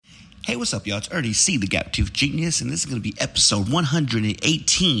Hey, what's up, y'all? It's Ernie C, the Gap Tooth Genius, and this is going to be episode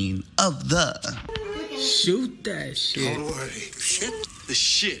 118 of the... Shoot that shit. Don't worry. Shit the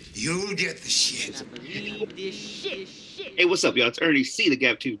shit. You'll get the shit. Hey, what's up, y'all? It's Ernie C, the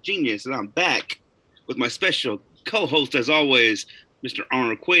Gap Tooth Genius, and I'm back with my special co-host, as always, Mr.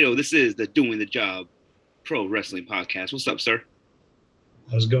 Arnold Cueto. This is the Doing the Job Pro Wrestling Podcast. What's up, sir?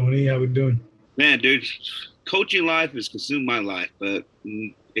 How's it going, E? How we doing? Man, dude, coaching life has consumed my life, but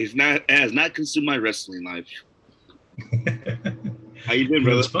it has not consumed my wrestling life. How you doing,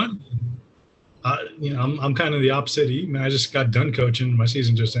 brother? It's fun. I'm kind of the opposite of you, man. I just got done coaching. My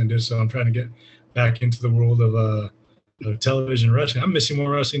season just ended, so I'm trying to get back into the world of television wrestling. I'm missing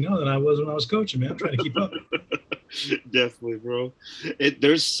more wrestling now than I was when I was coaching, man. I'm trying to keep up. Definitely, bro.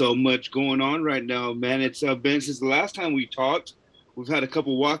 There's so much going on right now, man. It's been since the last time we talked. We've had a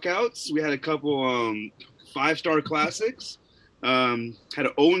couple walkouts. We had a couple five-star classics. Had an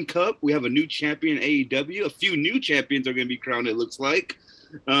Owen Cup. We have a new champion in AEW. A few new champions are going to be crowned, it looks like.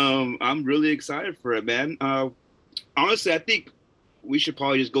 I'm really excited for it, man. Honestly, I think we should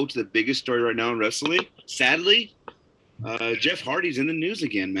probably just go to the biggest story right now in wrestling. Sadly, Jeff Hardy's in the news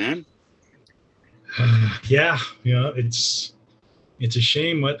again, man. Yeah, it's a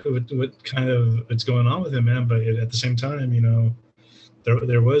shame what kind of it's going on with him, man. But at the same time,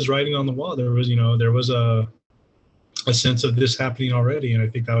 there was writing on the wall. There was a sense of this happening already, and I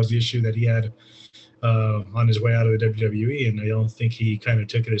think that was the issue that he had on his way out of the WWE, and I don't think he kind of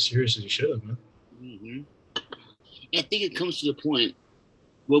took it as serious as he should have, man. Mm-hmm. I think it comes to the point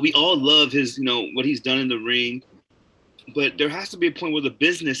where we all love his, what he's done in the ring, but there has to be a point where the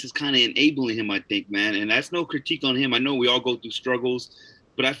business is kind of enabling him, I think, man, and that's no critique on him. I know we all go through struggles,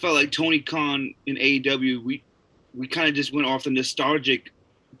 but I felt like Tony Khan in AEW, we kind of just went off the nostalgic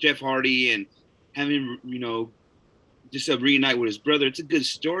Jeff Hardy and having him, just reunite with his brother. It's a good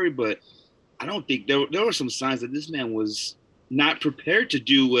story, but I don't think there were some signs that this man was not prepared to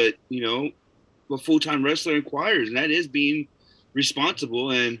do what a full-time wrestler requires, and that is being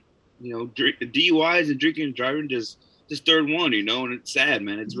responsible. And DUIs and drinking and driving just third one, and it's sad,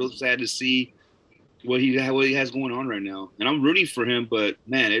 man. It's real sad to see what he has going on right now. And I'm rooting for him, but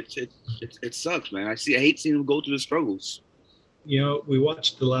man, it sucks, man. I hate seeing him go through the struggles. We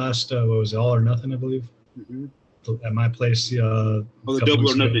watched the last what was it, All or Nothing, I believe. Mm-hmm. At my place, the Double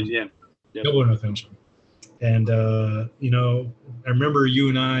or Nothing, yeah. Double or Nothing. And I remember you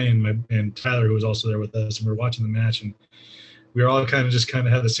and I and Tyler, who was also there with us, and we were watching the match, and we were all kind of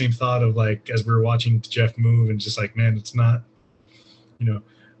had the same thought of, like, as we were watching Jeff move, and just like, man, it's not, a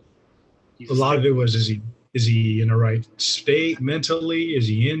lot of it was, is he in the right state mentally? Is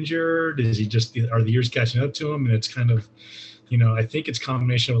he injured? Is he are the years catching up to him? And it's kind of, I think it's a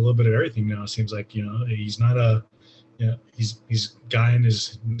combination of a little bit of everything now. It seems like, he's not he's guy in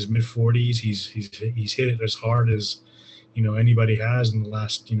his mid 40s. He's hit it as hard as, anybody has in the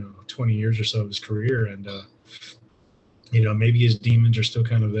last, 20 years or so of his career. And, maybe his demons are still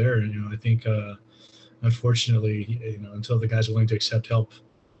kind of there. I think, unfortunately, until the guy's willing to accept help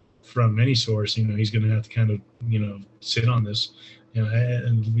from any source, he's going to have to kind of, sit on this,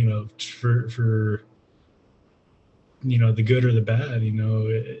 and for the good or the bad,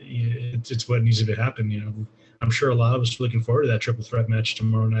 it's what needs to happen. I'm sure a lot of us are looking forward to that triple threat match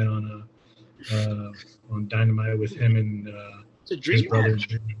tomorrow night on Dynamite with him and it's a dream his brother. match.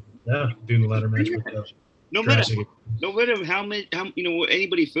 Yeah, doing the ladder match with no matter how what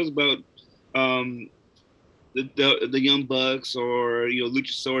anybody feels about the Young Bucks or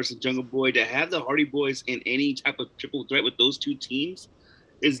Luchasaurus and Jungle Boy, to have the Hardy Boys in any type of triple threat with those two teams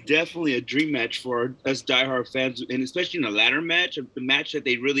is definitely a dream match for us diehard fans, and especially in a ladder match, the match that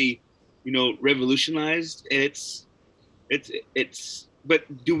they really revolutionized. But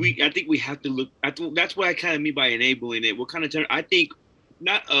I think we have to look at, that's what I kind of mean by enabling it. We're kind of I think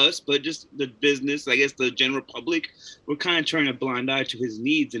not us, but just the business, I guess the general public, we're kind of turning a blind eye to his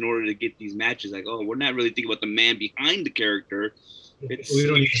needs in order to get these matches. Like, we're not really thinking about the man behind the character. We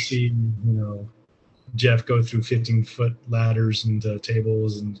don't need to see, Jeff go through 15-foot ladders and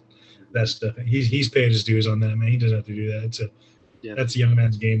tables and that stuff. He's paid his dues on that, man. He doesn't have to do that. That's a young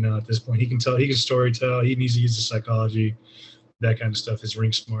man's game now at this point. He can story tell. He needs to use the psychology, that kind of stuff, his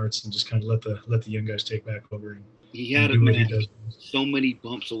ring smarts, and just kind of let the young guys take back over. He had so many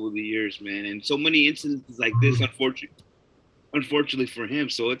bumps over the years, man, and so many incidents like this, unfortunately for him.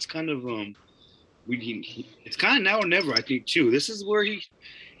 So it's kind of it's kind of now or never, I think, too. This is where he's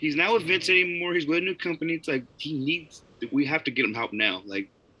not with Vince anymore. He's with a new company. It's like we have to get him help now, like,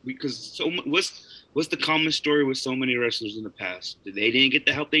 because what's the common story with so many wrestlers in the past? They didn't get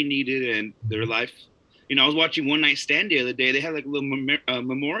the help they needed, and their life You know, I was watching One Night Stand the other day. They had like a little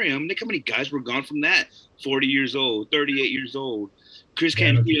memoriam. Look how many guys were gone from that. 40 years old, 38 years old. Chris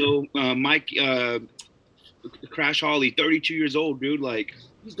Canfield, Mike Crash Holly, 32 years old, dude. Like,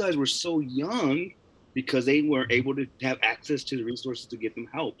 these guys were so young because they weren't able to have access to the resources to get them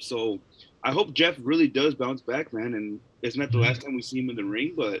help. So I hope Jeff really does bounce back, man. And it's not the last time we see him in the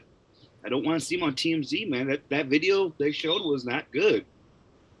ring, but I don't want to see him on TMZ, man. That video they showed was not good.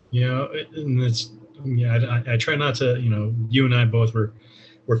 You know, and it's, I try not to, you know, you and I both were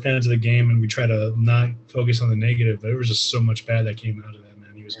fans of the game, and we try to not focus on the negative, but there was just so much bad that came out of that,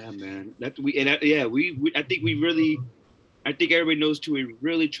 man. He was, man. I think everybody knows too. We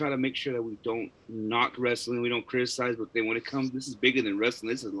really try to make sure that we don't knock wrestling, we don't criticize, but then when it comes, this is bigger than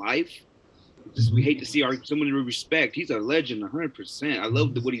wrestling. This is life. We hate to see someone we respect. He's a legend, 100%. I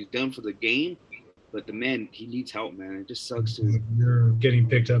love what he's done for the game, but the man, he needs help, man. It just sucks to. You're getting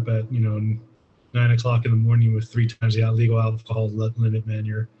picked up at 9 o'clock in the morning with 3 times the legal alcohol limit, man.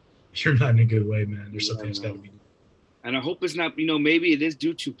 You're not in a good way, man. There's something that's got to be. And I hope it's not, maybe it is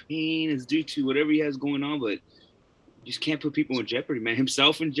due to pain, it's due to whatever he has going on, but you just can't put people in jeopardy, man.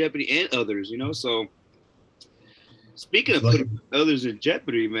 Himself in jeopardy and others, So speaking of putting others in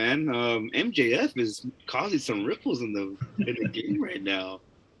jeopardy, man, MJF is causing some ripples in the game right now.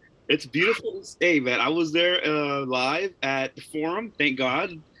 It's beautiful. Hey, man, I was there live at the Forum. Thank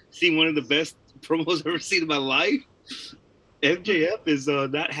God. Seen one of the best promos I've ever seen in my life. MJF is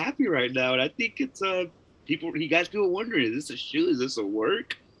not happy right now, and I think it's he got people wondering: is this a shoe? Is this a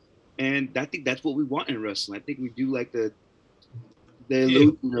work? And I think that's what we want in wrestling. I think we do like the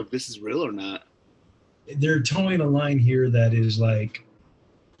illusion of this is real or not. They're towing a line here that is like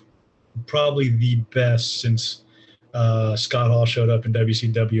probably the best since Scott Hall showed up in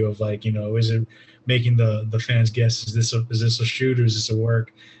WCW. Of like, is it making the fans guess, is this a shoot or is this a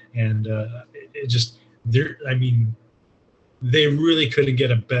work? And it just they really couldn't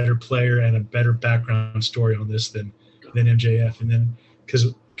get a better player and a better background story on this than MJF. And then because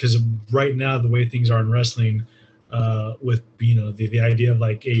right now the way things are in wrestling, with the idea of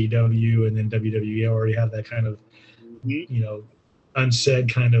like AEW and then WWE already have that kind of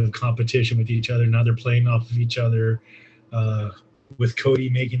unsaid kind of competition with each other. Now they're playing off of each other, with Cody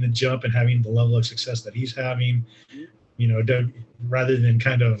making the jump and having the level of success that he's having, rather than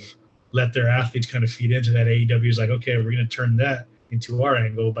kind of let their athletes kind of feed into that. AEW is like, okay, we're going to turn that into our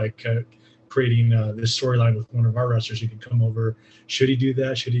angle by creating this storyline with one of our wrestlers who can come over. Should he do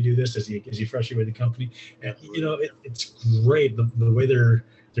that? Should he do this? Is he frustrated with the company? And it's great the way they're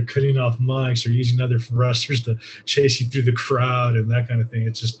cutting off mics or using other wrestlers to chase you through the crowd and that kind of thing.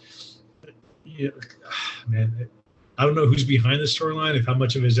 It's just, man. I don't know who's behind the storyline, if how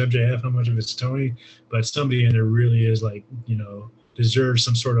much of it is MJF, how much of it's Tony, but somebody in there really is like, deserves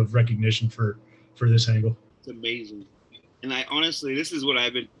some sort of recognition for this angle. It's amazing. And I honestly, this is what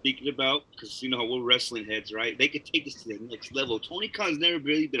I've been thinking about, because we're wrestling heads, right? They could take this to the next level. Tony Khan's never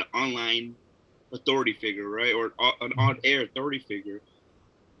really been an online authority figure, right? Or an on-air authority figure.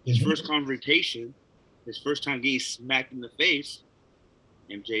 His first confrontation, his first time getting smacked in the face,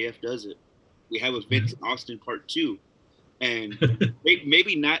 MJF does it. We have a Vince and Austin part 2. And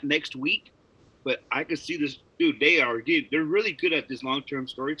maybe not next week, but I could see this. Dude, they're really good at this long-term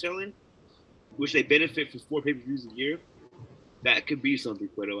storytelling, which they benefit from 4 pay-per-views a year. That could be something,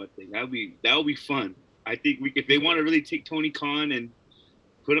 Cueto, I think. That would be fun. I think if they want to really take Tony Khan and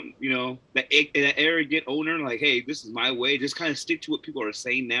put him, that arrogant owner, like, hey, this is my way, just kind of stick to what people are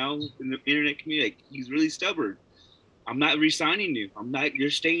saying now in the internet community. Like, he's really stubborn. I'm not re-signing you.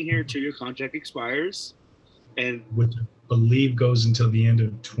 You're staying here until your contract expires. And which I believe goes until the end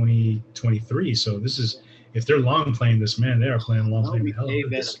of 2023. So this is, if they're long playing this, man, they are playing long playing the hell out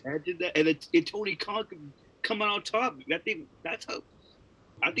of this. Imagine that. And Tony Khan could come out on top. I think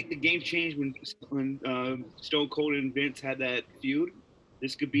the game changed when Stone Cold and Vince had that feud.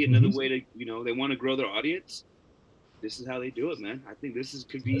 This could be another way to, they want to grow their audience. This is how they do it, man. I think this has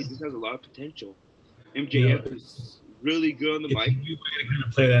a lot of potential. MJF is really good on the mic. It's a new way to kind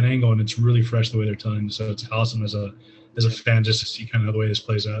of play that angle, and it's really fresh the way they're telling. So it's awesome as a fan just to see kind of the way this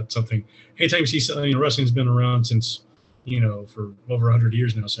plays out. Something anytime you see something, wrestling's been around since for over 100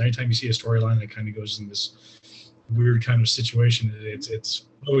 years now. So anytime you see a storyline that kind of goes in this weird kind of situation, it's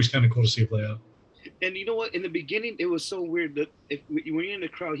always kind of cool to see it play out. And you know what? In the beginning, it was so weird that when you're in the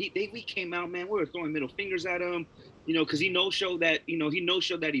crowd, we came out, man. We were throwing middle fingers at him, because he no-showed that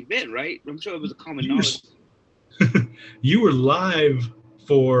event, right? I'm sure it was a common knowledge. You were live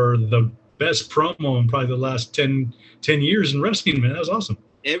for the best promo in probably the last 10 years in wrestling, man. That was awesome.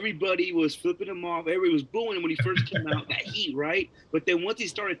 Everybody was flipping him off. Everybody was booing him when he first came out. That heat, right? But then once he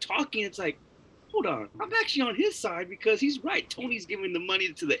started talking, it's like, hold on, I'm actually on his side because he's right. Tony's giving the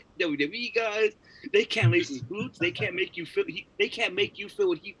money to the WWE guys. They can't lace his boots. They can't make you feel. They can't make you feel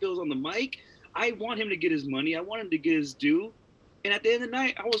what he feels on the mic. I want him to get his money. I want him to get his due. And at the end of the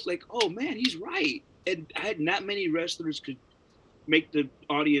night, I was like, oh man, he's right. And I had not many wrestlers could make the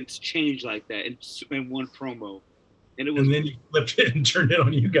audience change like that in one promo. And it was. And then he flipped it and turned it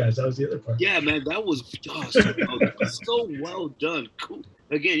on you guys. That was the other part. Yeah, man, that was so well done. Cool.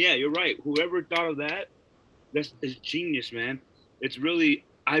 Again, yeah, you're right. Whoever thought of that, that's genius, man. It's really,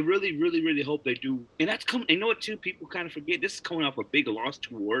 I really, really, really hope they do. And that's coming. You know what, too? People kind of forget. This is coming off a big loss to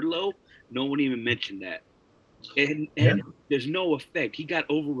Wardlow. No one even mentioned that. And there's no effect. He got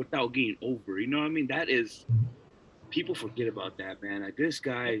over without getting over. You know what I mean? That is, people forget about that, man. Like, this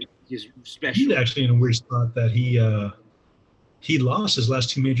guy is special. He's actually in a weird spot that he lost his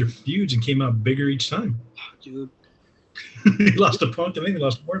last two major feuds and came out bigger each time. Oh, dude. He lost a Punk and then he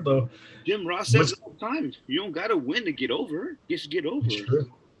lost Wardlow. Jim Ross says it all the time. You don't got to win to get over. Just get over. True.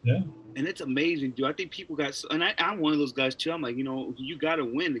 Yeah. And it's amazing, dude. I think people got, and I'm one of those guys too. I'm like, you know, you got to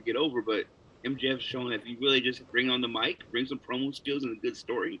win to get over. But MJF's showing that if you really just bring on the mic, bring some promo skills and a good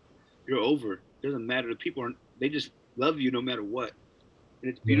story, you're over. It doesn't matter. The people aren't, they just love you no matter what.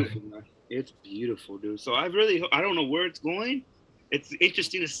 And it's beautiful, man. It's beautiful, dude. So I don't know where it's going. It's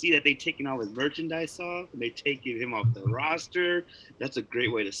interesting to see that they've taken all his merchandise off and they taken him off the roster. That's a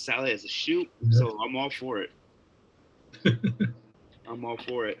great way to sell it as a shoot. Yeah. So I'm all for it. I'm all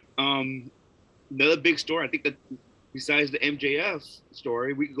for it. Another big story, I think that besides the MJF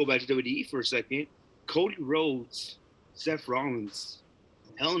story, we can go back to WWE for a second. Cody Rhodes, Seth Rollins,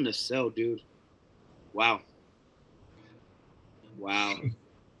 Hell in a Cell, dude. Wow. You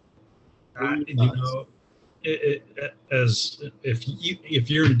know, as if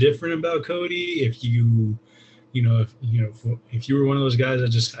you're indifferent about Cody, if you were one of those guys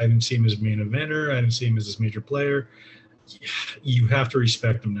that I didn't see him as a main eventer, I didn't see him as this major player, you have to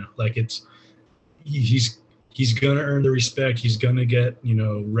respect him now. Like, he's gonna earn the respect. He's gonna get, you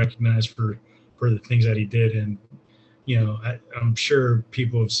know, recognized for the things that he did. And, you know, I'm sure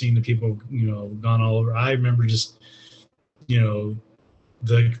people have seen the people, you know, gone all over. I remember just, you know,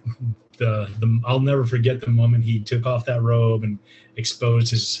 the I'll never forget the moment he took off that robe and exposed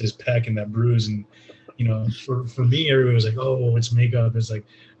his pec and that bruise. And, you know, for me, everybody was like, oh, it's makeup. It's like,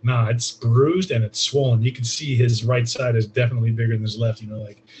 nah, it's bruised and it's swollen. You can see his right side is definitely bigger than his left. You know,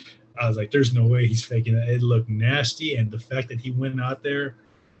 like, I was like, there's no way he's faking that. It looked nasty. And the fact that he went out there,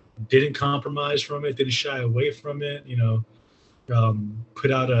 didn't compromise from it, didn't shy away from it, you know,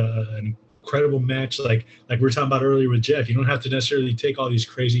 put out an incredible match. Like we were talking about earlier with Jeff, you don't have to necessarily take all these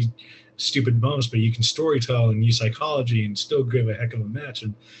crazy, stupid bumps, but you can storytell and use psychology and still give a heck of a match.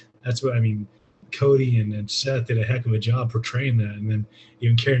 And that's what, I mean, Cody and Seth did a heck of a job portraying that. And then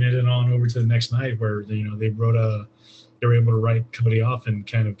even carrying it on over to the next night where, you know, they were able to write Cody off and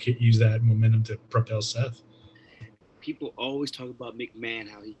kind of use that momentum to propel Seth. People always talk about McMahon,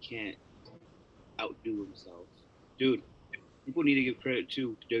 how he can't outdo himself. Dude, people need to give credit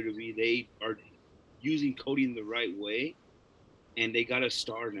to WWE. They are using Cody in the right way, and they got a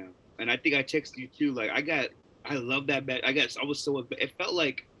star now. And I think I texted you too. Like, I love that match. It felt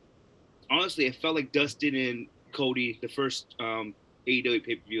like, honestly, it felt like Dustin and Cody, the first AEW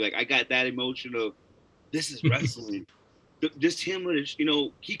pay-per-view. Like, I got that emotion of, this is wrestling. Just him, you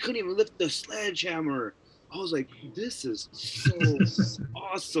know, he couldn't even lift the sledgehammer. I was like, this is so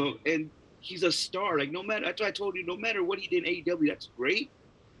awesome. And he's a star. Like, no matter, that's what I told you, no matter what he did in AEW, that's great.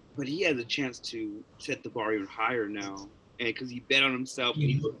 But he has a chance to set the bar even higher now. And because he bet on himself.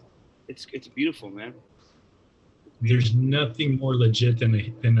 It's beautiful, man. There's nothing more legit than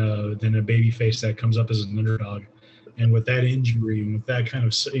a baby face that comes up as an underdog. And with that injury and with that kind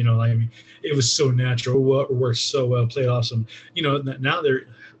of, you know, I mean, it was so natural. It worked so well, played awesome. You know, now it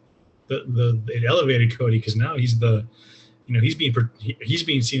elevated Cody because now he's the, you know, he's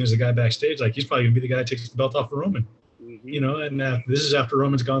being seen as the guy backstage. Like, he's probably gonna be the guy that takes the belt off of Roman. Mm-hmm. You know, and this is after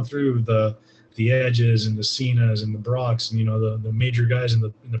Roman's gone through the Edges and the Cenas and the Brocks and, you know, the major guys in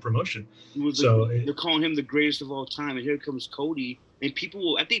the promotion. They're calling him the greatest of all time, and here comes Cody. And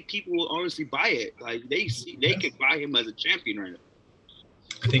I think people will honestly buy it. Like, they could buy him as a champion right now.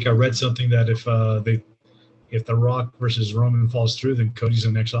 I think I read something that if The Rock versus Roman falls through, then Cody's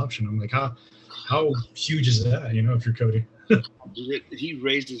the next option. I'm like, how huge is that? You know, if you're Cody. He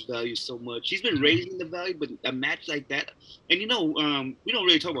raised his value so much. He's been raising the value, but a match like that, and you know, we don't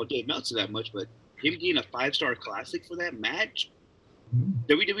really talk about Dave Meltzer that much, but him getting a 5-star classic for that match,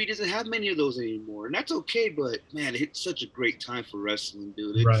 WWE doesn't have many of those anymore, and that's okay. But man, it's such a great time for wrestling,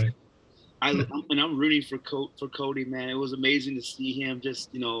 dude. Right. I'm rooting for Cody, man. It was amazing to see him.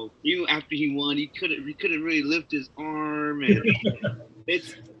 Just even after he won, he couldn't really lift his arm, and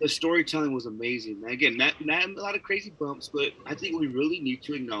it's the storytelling was amazing, man. Again, not a lot of crazy bumps, but I think we really need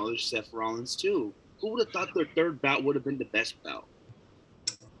to acknowledge Seth Rollins too. Who would have thought their third bout would have been the best bout?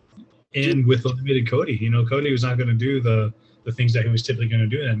 And with eliminated Cody, Cody was not going to do the things that he was typically going to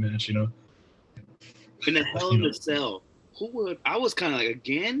do in that match, In the Hell in a Cell. Who would? I was kind of like,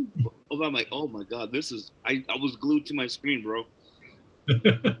 again? I'm like, oh my God, this is. I was glued to my screen, bro.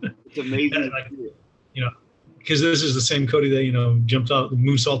 It's amazing. Because this is the same Cody that jumped off,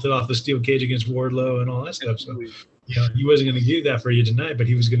 moonsaulted off the steel cage against Wardlow and all that stuff. So he wasn't going to do that for you tonight, but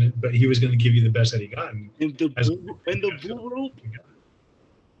he was going to give you the best that he got. And the bull rope.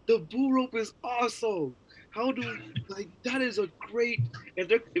 The bull rope is awesome. That is a great.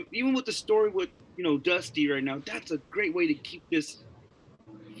 Even with the story with Dusty right now, that's a great way to keep this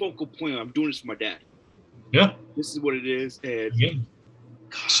focal point. I'm doing this for my dad. Yeah, this is what it is. And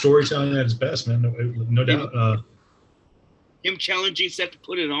storytelling at its best, man. No doubt. Him challenging Seth to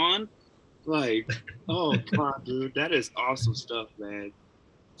put it on, oh God, dude, that is awesome stuff, man.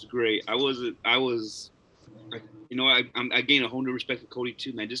 It's great. I gained a whole new respect for Cody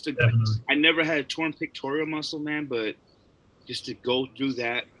too, man. I never had a torn pectoral muscle, man, but just to go through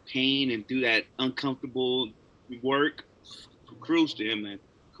that pain and do that uncomfortable work, kudos to him, man.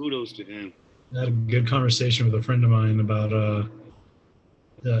 Kudos to him. I had a good conversation with a friend of mine about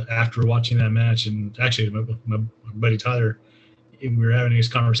after watching that match, and actually my buddy Tyler, we were having this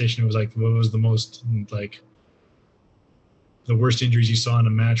conversation. It was like, what was the most the worst injuries you saw in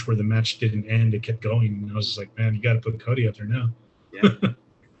a match where the match didn't end, it kept going? And I was just like, man, you got to put Cody up there now. Yeah.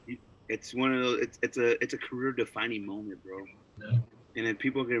 It's one of those. It's a career defining moment, bro. Yeah. And then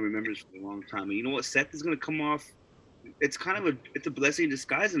people are gonna remember this for a long time. And you know what? Seth is gonna come off. It's kind of a blessing in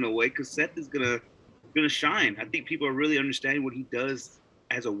disguise in a way, because Seth is gonna shine. I think people are really understanding what he does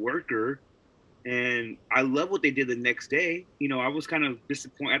as a worker, and I love what they did the next day. I was kind of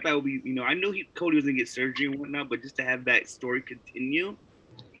disappointed. I thought it would be, I knew Cody was gonna get surgery and whatnot, but just to have that story continue,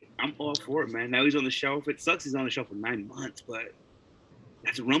 I'm all for it, man. Now he's on the shelf. It sucks he's on the shelf for 9 months, but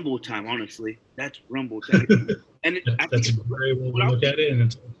that's Rumble time, honestly. That's Rumble time. And that's a great way to look at it.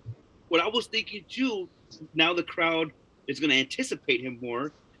 And what I was thinking too, now the crowd is going to anticipate him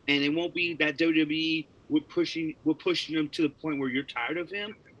more, and it won't be that WWE we're pushing him to the point where you're tired of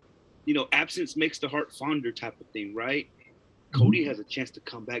him. Absence makes the heart fonder type of thing, right? Mm-hmm. Cody has a chance to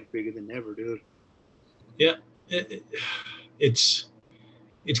come back bigger than ever, dude. Yeah, it's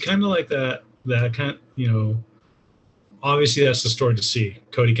kind of like that kind. Obviously, that's the story to see.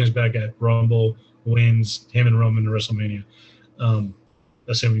 Cody comes back at Rumble, wins, him and Roman to WrestleMania.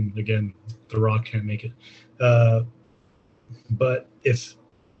 Assuming, again, The Rock can't make it. But if,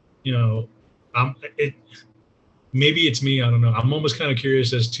 maybe it's me, I don't know. I'm almost kind of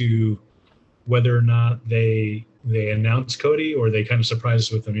curious as to whether or not they announce Cody or they kind of surprise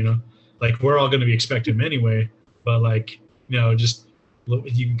us with him, we're all going to be expecting him anyway, but just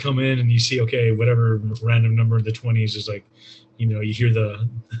you can come in and you see, okay, whatever random number in the 20s is you hear the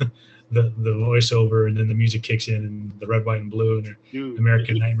voiceover, and then the music kicks in, and the red, white, and blue, and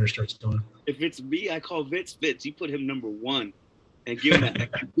American Nightmare starts going. If it's me, I call Vince. You put him number 1, and give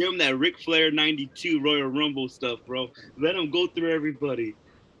him that Ric Flair '92 Royal Rumble stuff, bro. Let him go through everybody.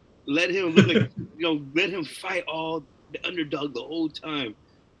 Let him look let him fight all the underdog the whole time,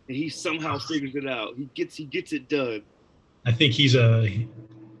 and he somehow figures it out. He gets it done. I think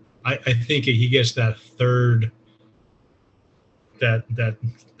I think he gets that third.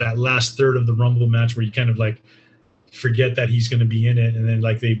 That last third of the Rumble match where you kind of forget that he's going to be in it, and then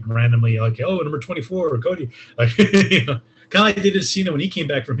they randomly number 24 or Cody, kind of like they did Cena when he came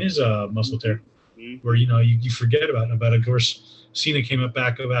back from his muscle tear, where you forget about it. But of course, Cena came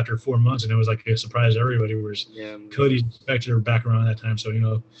back after 4 months, and it was a surprise to everybody. Whereas Cody's expected her back around that time, so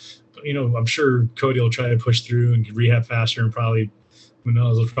I'm sure Cody will try to push through and rehab faster, and probably, who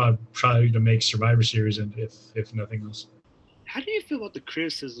knows, will try to make Survivor Series, and if nothing else. How do you feel about the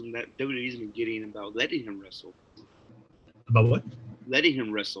criticism that WWE's been getting about letting him wrestle? About what? Letting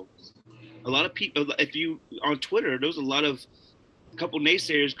him wrestle. A lot of people, if you on Twitter, there's a couple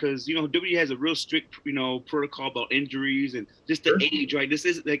naysayers, because WWE has a real strict protocol about injuries and just the age, right? This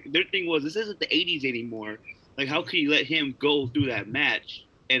is their thing was, this isn't the 80s anymore. How can you let him go through that match?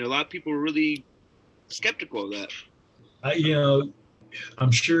 And a lot of people were really skeptical of that.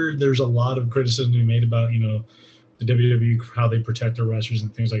 I'm sure there's a lot of criticism to be made about the WWE, how they protect their wrestlers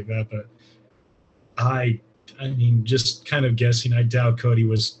and things like that. But I mean, just kind of guessing, I doubt Cody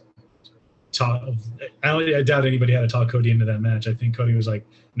was taught. I doubt anybody had to talk Cody into that match. I think Cody was like,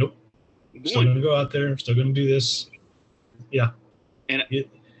 nope, Still going to go out there. Still going to do this. Yeah. And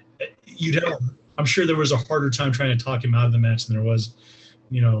I'm sure there was a harder time trying to talk him out of the match than there was,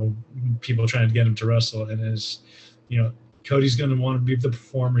 people trying to get him to wrestle. And Cody's going to want to be the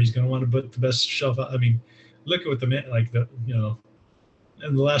performer. He's going to want to put the best shelf out. I mean, look at what the man,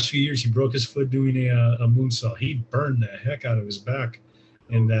 in the last few years, he broke his foot doing a moonsault. He burned the heck out of his back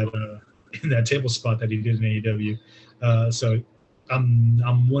in that table spot that he did in AEW. So I'm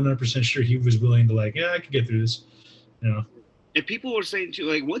 100% sure he was willing to I could get through this, And people were saying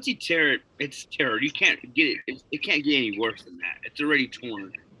too, once you tear it, it's terror. You can't get it. It can't get any worse than that. It's already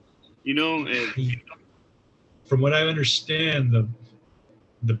torn, And from what I understand,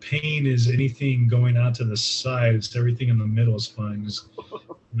 the pain is anything going out to the side. It's everything in the middle is fine. Is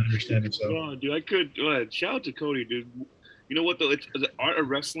my understanding. So, oh, dude, shout out to Cody, dude. You know what though? It's the art of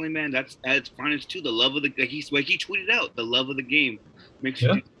wrestling, man. That's at its finest too. The love of he tweeted out, the love of the game makes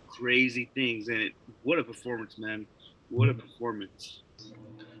you do crazy things. And what a performance, man! What a performance.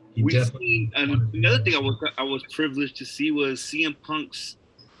 We've seen another thing I was privileged to see was CM Punk's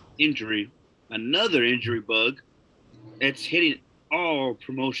injury, another injury bug. It's hitting all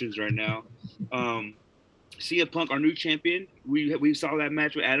promotions right now. CM Punk, our new champion. We saw that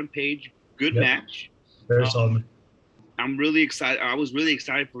match with Adam Page. Good match. Very solid. I'm really excited. I was really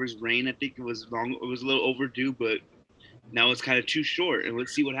excited for his reign. I think it was long. It was a little overdue, but now it's kind of too short. And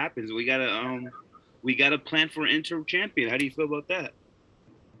let's see what happens. We gotta plan for an interim champion. How do you feel about that?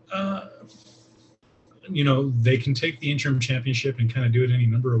 They can take the interim championship and kind of do it any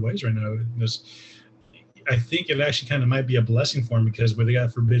number of ways right now. I think it actually kind of might be a blessing for him because they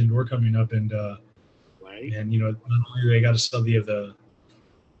got Forbidden Door coming up, and right. And not only they got to sell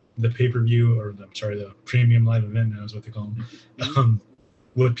the pay-per-view or the premium live event now is what they call them.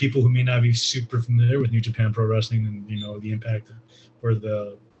 With people who may not be super familiar with New Japan Pro Wrestling and the impact or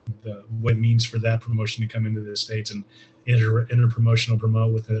the what it means for that promotion to come into the States and interpromotional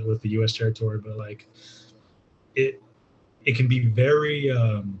promote with the U.S. territory, but it can be very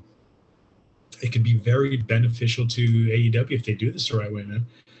beneficial to AEW if they do this the right way, man.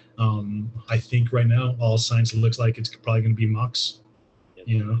 I think right now all signs looks like it's probably going to be Mox,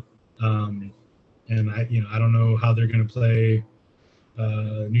 and I don't know how they're going to play.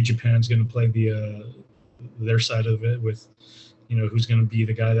 New Japan's going to play their side of it with, who's going to be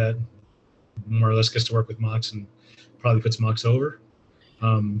the guy that more or less gets to work with Mox and probably puts Mox over.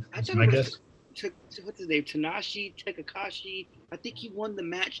 That's my guess. What's his name? Tanahashi Takakashi. I think he won the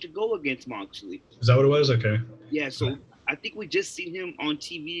match to go against Moxley. Is that what it was? Okay. Yeah. So I think we just seen him on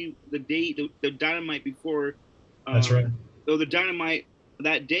TV the Dynamite before. That's right. So the Dynamite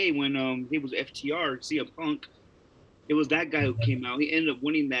that day when he was FTR, CM Punk, it was that guy who came out. He ended up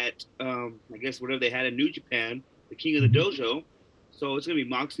winning that. I guess whatever they had in New Japan, the King of the Dojo. So it's gonna be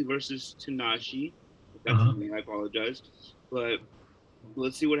Moxley versus Tanahashi. That's his name. I apologize, but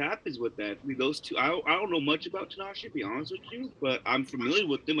let's see what happens with that. I mean, those two. I don't know much about Tanahashi, to be honest with you, but I'm familiar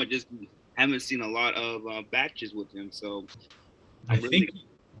with them. I just haven't seen a lot of batches with him. So I think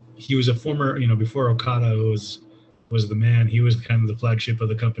he was a former, before Okada was the man. He was kind of the flagship of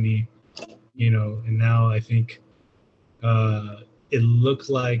the company, and now I think it looked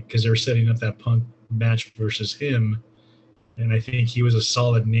like because they're setting up that Punk match versus him, and I think he was a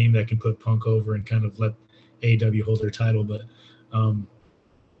solid name that can put Punk over and kind of let AEW hold their title, but.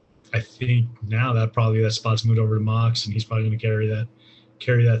 I think now that spot's moved over to Mox, and he's probably going to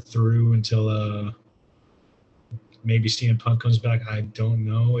carry that through until maybe CM Punk comes back. I don't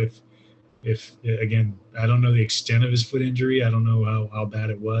know if again, I don't know the extent of his foot injury. I don't know how bad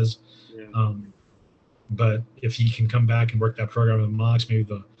it was. Yeah. But if he can come back and work that program with Mox, maybe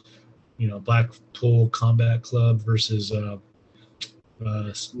the Blackpool Combat Club versus what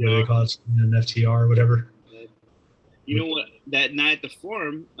do they call it, an FTR or whatever. You know what? That night at the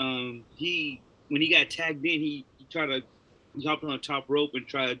Forum, when he got tagged in, he hopped on the top rope and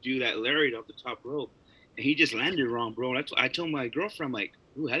tried to do that lariat off the top rope, and he just landed wrong, bro. That's I told my girlfriend, like,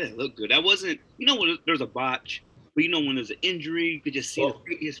 "Ooh, that didn't look good." That wasn't, when there's a botch, but when there's an injury, you could just see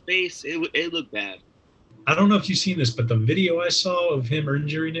his face. It looked bad. I don't know if you've seen this, but the video I saw of him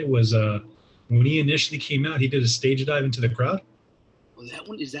injuring it was when he initially came out, he did a stage dive into the crowd. Oh,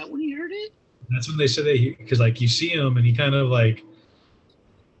 is that when he heard it? That's when they said that because you see him and he kind of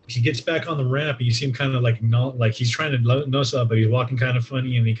he gets back on the ramp and you see him kind of not he's trying to nose up, but he's walking kind of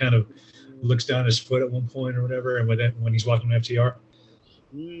funny and he kind of looks down his foot at one point or whatever. And when he's walking to FTR,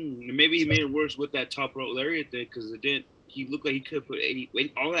 maybe he made it worse with that top rope lariat thing because it didn't. He looked like he could put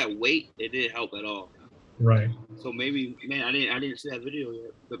all that weight. It didn't help at all. Right. So maybe, man, I didn't see that video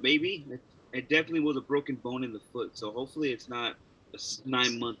yet, but maybe it definitely was a broken bone in the foot. So hopefully it's not a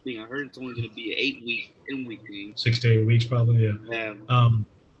 9-month thing. I heard it's only going to be an 10-week thing. 6 to 8 weeks, probably. Yeah. Yeah.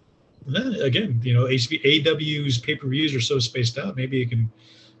 Then again, AEW's pay-per-views are so spaced out. Maybe it can,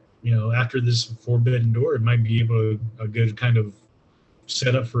 after this Forbidden Door, it might be a good kind of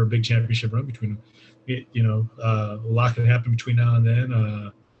setup for a big championship run between them. A lot can happen between now and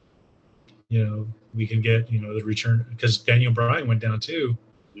then. We can get the return, because Daniel Bryan went down too.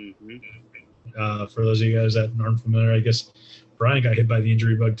 Mm-hmm. For those of you guys that aren't familiar, I guess Bryan got hit by the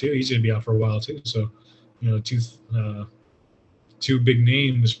injury bug too. He's going to be out for a while too. So, two big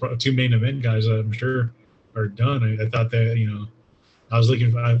names, two main event guys, I'm sure, are done. I thought that, I was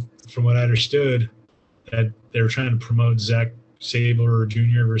looking from what I understood, that they were trying to promote Zack Sabre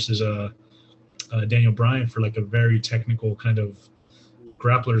Jr. versus Daniel Bryan for like a very technical kind of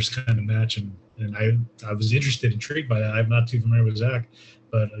grapplers kind of match, and I was intrigued by that. I'm not too familiar with Zack,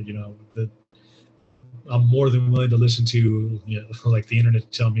 but I'm more than willing to listen to like the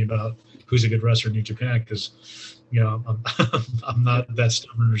internet to tell me about who's a good wrestler in New Japan, because I'm not that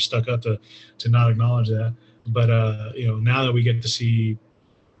stubborn or stuck up to not acknowledge that. But now that we get to see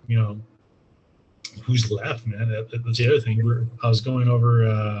who's left, man, that's the other thing. I was going over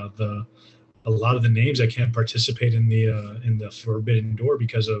a lot of the names that can't participate in the Forbidden Door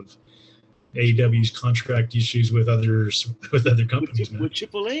because of AEW's contract issues with other companies, man. With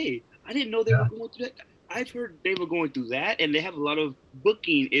AAA, I didn't know they were going through that. I've heard they were going through that, and they have a lot of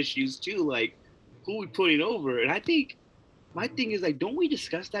booking issues too, like who we putting over. And I think my thing is, like, don't we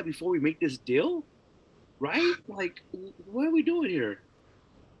discuss that before we make this deal, right? Like, what are we doing here?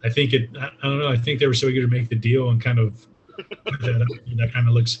 I think I don't know. I think they were so eager to make the deal and kind of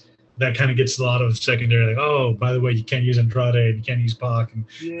that kind of gets a lot of secondary, like, oh, by the way, you can't use Andrade and you can't use Pac, and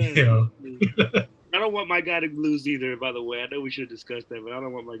I don't want my guy to lose either, by the way. I know we should discuss that, but I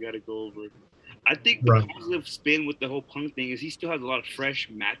don't want my guy to go over. I think the positive spin with the whole Punk thing is he still has a lot of fresh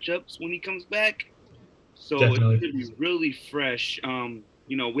matchups when he comes back. So Definitely. It's going to be really fresh.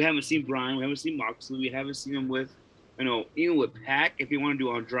 We haven't seen Bryan. We haven't seen Moxley. We haven't seen him with, even with Pac. If you want to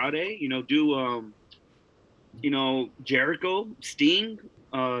do Andrade, Jericho, Sting,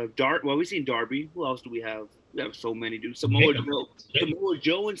 we've seen Darby. Who else do we have? We have so many, dude. Samoa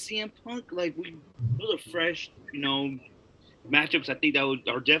Joe and CM Punk. Like, those are fresh, matchups. I think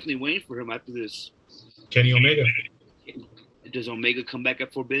are definitely waiting for him after this. Kenny Omega. Does Omega come back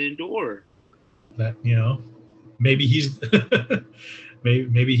at Forbidden Door? That maybe he's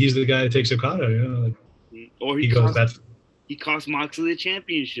maybe he's the guy that takes Okada. Or he cost Moxley the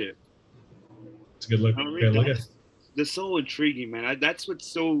championship. It's a good look. That's so intriguing, man. That's what's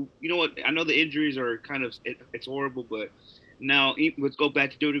so. You know what? I know the injuries are kind of it's horrible, but now let's go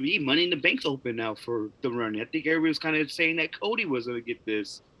back to WWE. Money in the Bank's open now for the run. I think everybody was kind of saying that Cody was going to get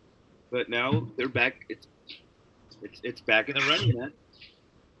this, but now they're back. It's back in the running, man.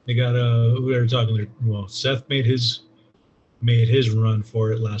 They got we were talking. Well, Seth made his run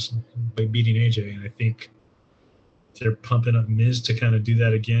for it last by beating AJ, and I think they're pumping up Miz to kind of do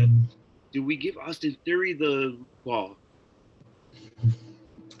that again. Do we give Austin Theory the ball?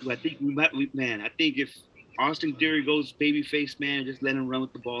 I think I think if Austin Theory goes babyface, man, just let him run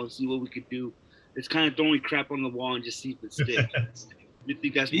with the ball and see what we could do. It's kind of throwing crap on the wall and just see if it sticks. You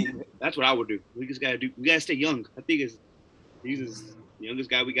think that's what I would do? We just gotta do. We gotta stay young. I think he's the youngest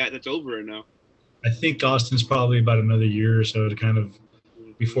guy we got that's over it now. I think Austin's probably about another year or so to kind of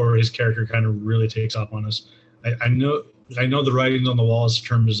before his character kind of really takes off on us. I know the writing's on the walls in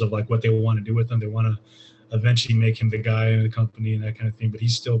terms of like what they want to do with him. They want to eventually make him the guy in the company and that kind of thing. But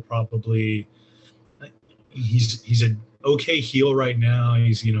he's still probably he's an okay heel right now.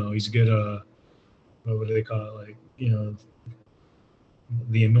 He's he's a good what do they call it, like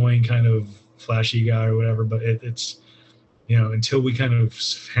the annoying kind of flashy guy or whatever. But it's until we kind of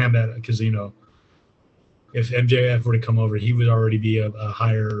hand that, because if MJF were to come over, he would already be a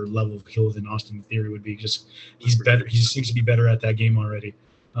higher level of heel than Austin Theory would be. Just he's better. He seems to be better at that game already.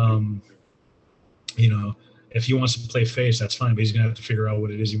 If he wants to play face, that's fine, but he's gonna have to figure out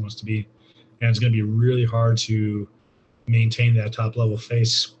what it is he wants to be, and it's gonna be really hard to maintain that top level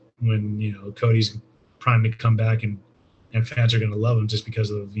face when Cody's primed to come back and fans are gonna love him just because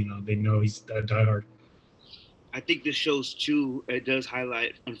of they know he's a diehard. I think this shows too. It does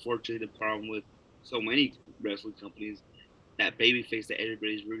highlight, unfortunately, the problem with so many wrestling companies, that babyface that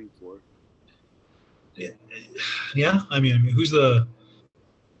everybody's rooting for. Yeah, I mean, who's the?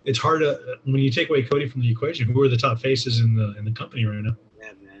 It's hard to when you take away Cody from the equation. Who are the top faces in the company right now?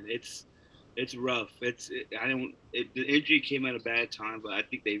 Yeah, man, it's rough. The injury came at a bad time, but I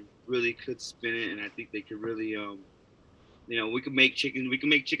think they really could spin it, and I think they could really, we could make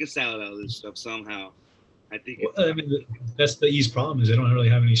chicken salad out of this stuff somehow. I think Well, I mean, that's the East problem is they don't really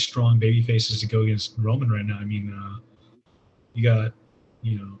have any strong baby faces to go against Roman right now. I mean, you got,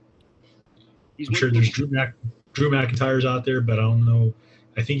 you know, he's I'm went sure to- there's Drew McIntyre's out there, but I don't know.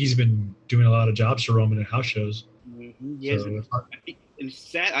 I think he's been doing a lot of jobs for Roman at house shows. Yes, So, I think it's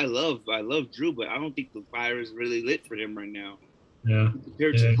sad. I love Drew, but I don't think the fire is really lit for him right now. yeah,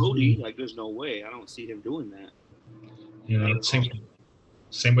 Compared Yeah. to Cody, like there's no way. I don't see him doing that. you know,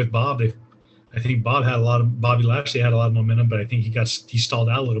 same with Bob. I think Bobby Lashley had a lot of momentum, but I think he stalled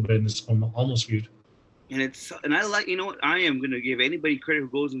out a little bit in this almost feud. And I like, you know what, I am gonna give anybody credit who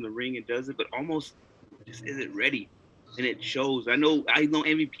goes in the ring and does it, but almost just isn't ready, and it shows. I know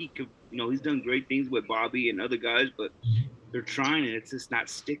MVP could, you know, he's done great things with Bobby and other guys, but they're trying and it's just not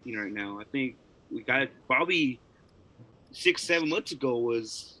sticking right now. I think we got Bobby 6-7 months ago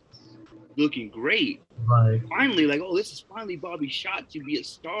was looking great. Right. Finally, like, oh, this is finally Bobby's shot to be a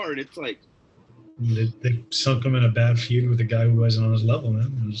star, and it's like They sunk him in a bad feud with a guy who wasn't on his level,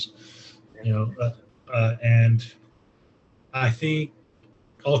 man. It was, you know, and I think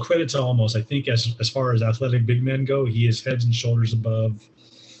all credit to Almost. I think as far as athletic big men go, he is heads and shoulders above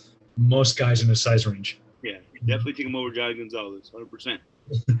most guys in his size range. yeah, definitely take him over Johnny Gonzalez, 100%.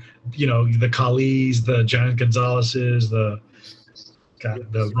 You know, the Khalis, the Giant Gonzalez's, the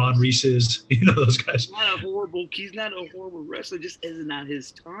Ron Reese's, you know, those guys. He's not a horrible wrestler, just isn't not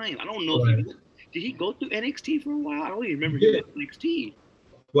his time. I don't know Right. if did he go through NXT for a while? I don't even remember Yeah. NXT.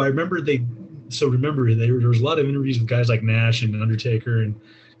 Well, I remember there was a lot of interviews with guys like Nash and Undertaker, and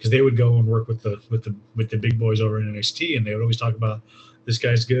because they would go and work with the big boys over in NXT, and they would always talk about this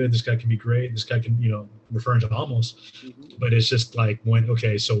guy's good, this guy can be great, this guy can, you know, referring to Almost. But it's just like when is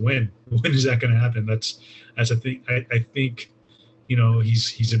that going to happen? That's a thing. I think, you know,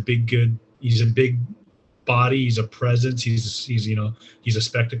 he's a big body, he's a presence, he's you know, he's a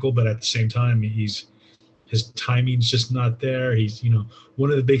spectacle, but at the same time his timing's just not there. He's, you know, one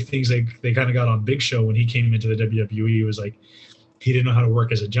of the big things they kind of got on Big Show when he came into the WWE was like he didn't know how to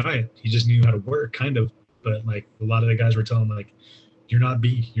work as a giant. He just knew how to work, kind of. But like a lot of the guys were telling him, like, you're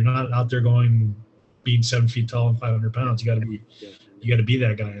not out there being 7 feet tall and 500 pounds. You got to be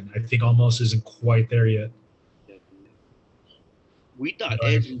that guy. And I think Almost isn't quite there yet. We thought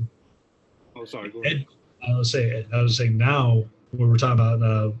Edge. Oh, sorry. Go ahead. I was saying now when we're talking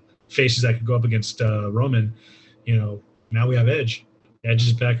about faces that could go up against Roman, you know, now we have Edge. Edge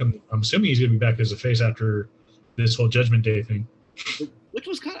is back. I'm assuming he's going to be back as a face after this whole Judgment Day thing. Which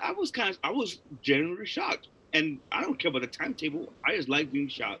was I was genuinely shocked. And I don't care about the timetable. I just like being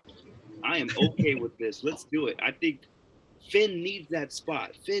shocked. I am okay with this. Let's do it. I think Finn needs that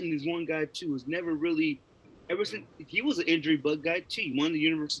spot. Finn is one guy too who's never really, ever since he was an injury bug guy too. He won the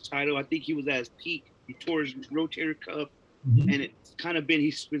Universal title. I think he was at his peak. He tore his rotator cuff, and it's kind of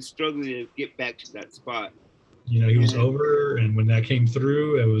he's been struggling to get back to that spot. You know, he was over, and when that came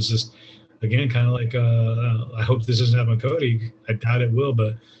through, it was just, again, kind of like, I hope this doesn't happen with Cody. I doubt it will,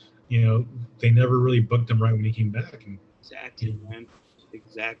 but, you know, they never really booked him right when he came back. And, exactly, man.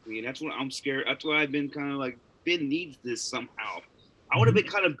 Exactly. And that's what I'm scared. That's why I've been kind of like, Finn needs this somehow. I would have been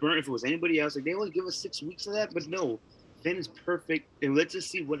kind of burnt if it was anybody else. Like, they only give us 6 weeks of that, but no. Finn is perfect, and let's just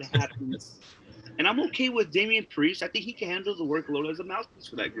see what happens. And I'm okay with Damian Priest. I think he can handle the workload as a mouthpiece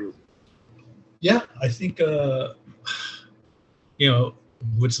for that group. yeah, I think, you know,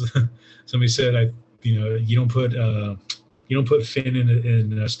 somebody said, you don't put Finn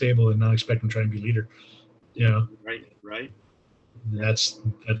in a stable and not expect him to try and be leader. You know, Right. That's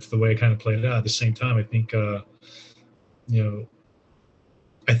the way it kind of played out. At the same time, I think, you know,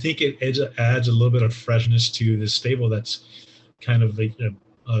 I think it adds a little bit of freshness to the stable. That's kind of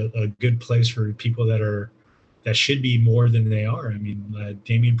a good place for people that should be more than they are. I mean,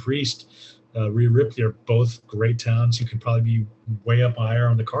 Damian Priest, Rhea Ripley are both great talents who could probably be way up higher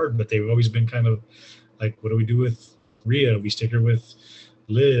on the card, but they've always been kind of like, what do we do with Rhea? We stick her with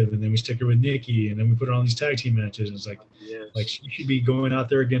Liv, and then we stick her with Nikki, and then we put her on these tag team matches. And it's like, like she should be going out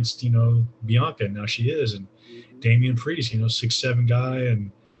there against, you know, Bianca, and now she is. And Damian Priest, you know, 6'7" guy,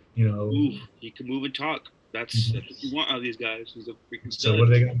 and, you know, he can move and talk. That's what you want out of these guys. He's a freaking stud. So what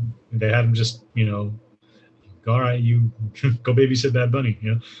do they got? They had him just, you know, all right, you go babysit Bad Bunny.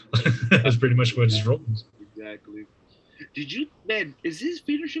 You know, that's pretty much what his role is. Exactly. Is his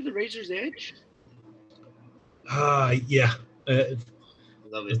finisher the Razor's Edge? Yeah.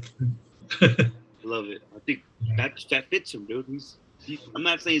 Love it. Love it. I think that fits him, dude. I'm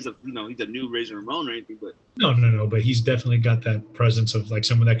not saying he's a new Razor Ramon or anything, but no. But he's definitely got that presence of like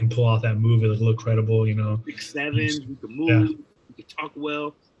someone that can pull off that move and look credible. You know, 6'7", he can move, he can talk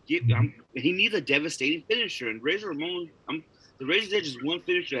well. He needs a devastating finisher, and Razor Ramon, the Razor's Edge is one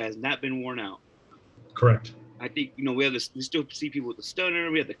finisher that has not been worn out. Correct. I think, we still see people with the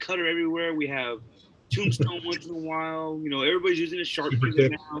stunner. We have the cutter everywhere. We have tombstone once in a while. Everybody's using a sharpshooter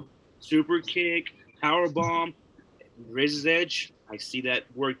now. Super kick, power bomb, raises edge. I see that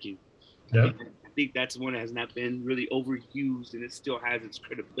working. Yeah. I think that's one that has not been really overused, and it still has its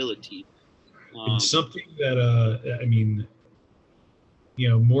credibility. It's something that I mean,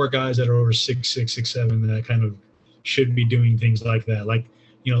 more guys that are over 6'6", 6'7", that kind of should be doing things like that. Like,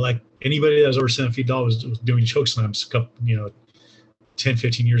 like anybody that was over 7 feet tall was doing choke slams a couple, 10,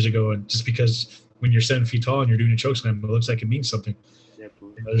 15 years ago. And just because when you're 7 feet tall and you're doing a choke slam, it looks like it means something.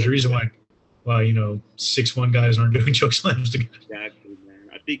 Definitely. There's a reason why 6'1" guys aren't doing choke slams together. Exactly, man.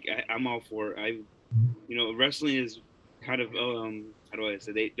 I think I'm all for it. Wrestling is kind of how do I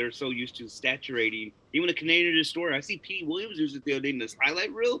say, they're so used to saturating. Even the Canadian Destroyer, I see Pete Williams use it the other day in this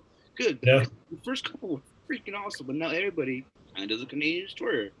highlight reel. Good. Yeah. The first couple were freaking awesome, but now everybody kind of does a Canadian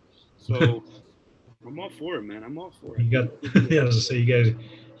Destroyer. So I'm all for it, man. I'm all for it. You got, I was to say, you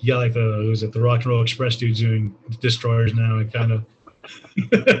got like the Rock and Roll Express dudes doing Destroyers now, and kind of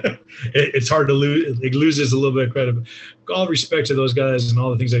it's hard to lose. It loses a little bit of credit. All respect to those guys and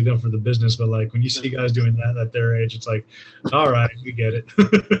all the things they've done for the business, but like when you see guys doing that at their age, it's like, all right, we get it.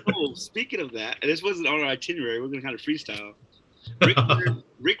 Oh, speaking of that, this wasn't on our itinerary. We're gonna kind of freestyle.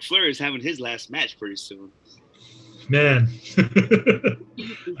 Ric Flair is having his last match pretty soon. Man,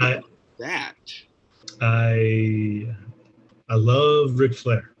 I love Ric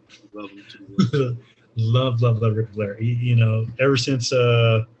Flair. Love him too. love Ric Flair. Ever since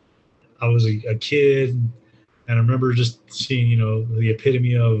I was a kid, and I remember just seeing, the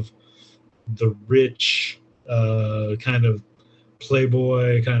epitome of the rich kind of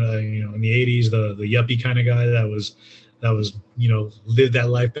playboy, kind of, in the 80s, the yuppie kind of guy that was lived that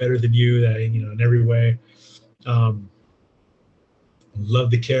life better than you, that, in every way.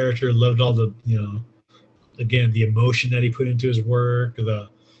 Loved the character, loved all the, again, the emotion that he put into his work, the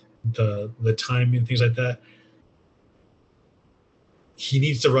timing and things like that. He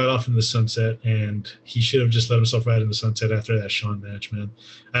needs to ride off in the sunset, and he should have just let himself ride in the sunset after that Shawn match, man.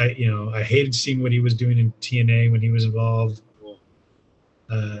 I hated seeing what he was doing in TNA when he was involved.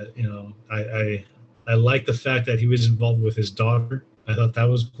 I like the fact that he was involved with his daughter. I thought that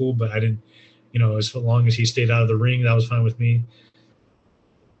was cool, but I didn't, as long as he stayed out of the ring, that was fine with me.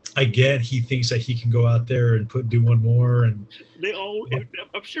 I get he thinks that he can go out there and do one more, and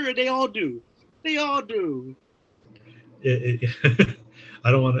I'm sure they all do. They all do.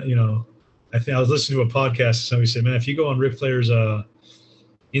 I don't want to, I think I was listening to a podcast and somebody said, man, if you go on Ric Flair's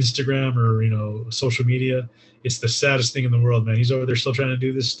Instagram or, social media, it's the saddest thing in the world, man. He's over there still trying to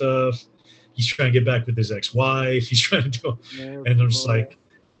do this stuff. He's trying to get back with his ex-wife. He's trying to do, and I'm just like,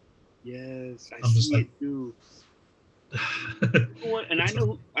 yes, I see it too. And I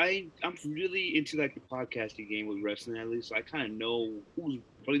know I'm really into like the podcasting game with wrestling, at least, so I kind of know who's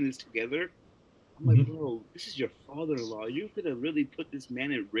putting this together. I'm like, bro, this is your father-in-law. You could have really put this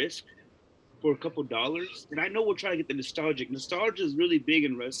man at risk for a couple dollars. And I know we're trying to get the nostalgic. Nostalgia is really big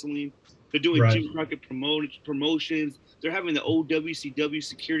in wrestling. They're doing Jim Crockett promotions. They're having the old WCW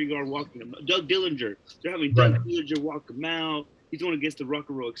security guard walking them. Doug Dillinger. They're having Doug Dillinger walk him out. He's going against the Rock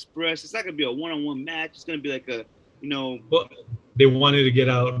and Roll Express. It's not going to be a one-on-one match. It's going to be like a, Well, they wanted to get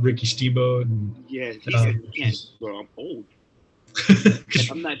out Ricky Steamboat. Yeah, he said, "Man, bro, I'm old.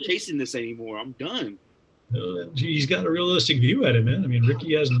 I'm not chasing this anymore. I'm done." He's got a realistic view at it, man. I mean,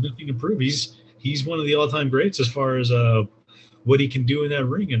 Ricky has nothing to prove. He's one of the all-time greats as far as what he can do in that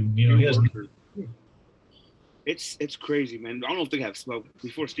ring, and he has. It's crazy, man. I don't know if they have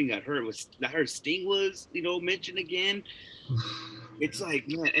before Sting got hurt. I heard Sting was mentioned again. It's like,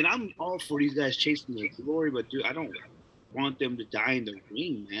 man, and I'm all for these guys chasing their glory, but dude, I don't want them to die in the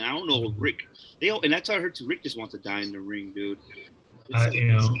ring, man. I don't know, Rick. And that's how I heard too. Rick just wants to die in the ring, dude.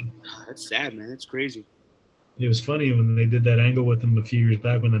 That's sad, man. It's crazy. It was funny when they did that angle with him a few years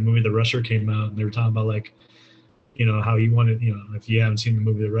back when the movie The Wrestler came out, and they were talking about like, how he wanted, if you haven't seen the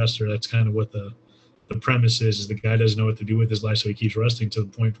movie The Wrestler, that's kind of what the premise is the guy doesn't know what to do with his life, so he keeps wrestling to the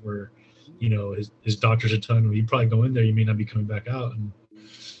point where, his doctors are telling him, you probably go in there, you may not be coming back out. And,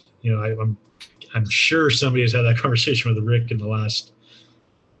 I'm sure somebody has had that conversation with Rick in the last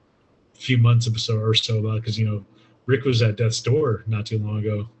few months or so about, because, Rick was at death's door not too long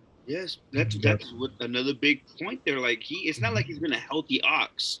ago. Yes, that's what another big point there. Like it's not like he's been a healthy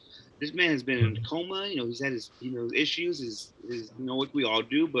ox. This man has been in a coma. He's had his issues, his what we all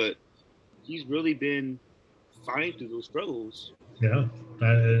do, but he's really been fighting through those struggles. Yeah,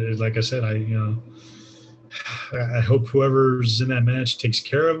 like I said, I hope whoever's in that match takes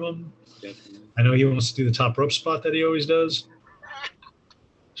care of him. Definitely. I know he wants to do the top rope spot that he always does.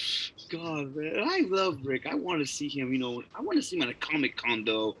 God, man. I love Rick. I want to see him, I want to see him at a Comic-Con,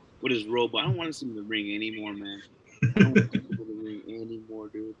 though, with his robot. I don't want to see him in the ring anymore, man. I don't want to see him in the ring anymore,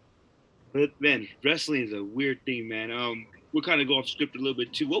 dude. But, man, wrestling is a weird thing, man. We'll kind of go off script a little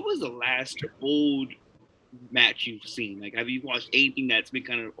bit, too. What was the last old match you've seen? Like, have you watched anything that's been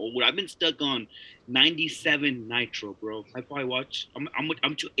kind of old? I've been stuck on 97 Nitro, bro. I probably watched.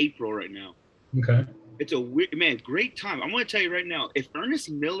 I'm to April right now. Okay. It's a weird, man, great time. I'm going to tell you right now, if Ernest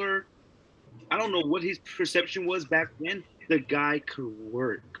Miller, I don't know what his perception was back then, the guy could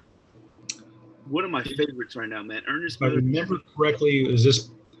work. One of my favorites right now, man. Ernest If I Miller. remember correctly, was this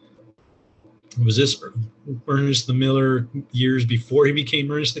Ernest the Miller years before he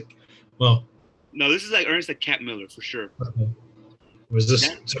became Ernest? Well, No, this is like Ernest the Cat Miller for sure. was this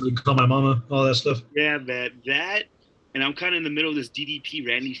So You Call My Mama, all that stuff? Yeah, man. That, and I'm kind of in the middle of this DDP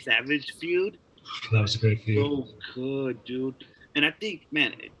Randy Savage feud. That was a great feud. So good, dude. And I think,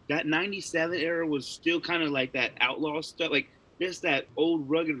 man, that 97 era was still kind of like that outlaw stuff. Like, there's that old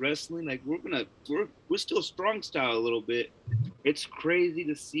rugged wrestling. Like, we're still strong style a little bit. It's crazy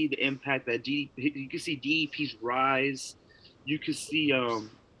to see the impact that you can see DDP's rise. You can see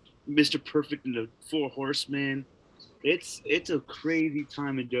Mr. Perfect and the Four Horsemen. It's a crazy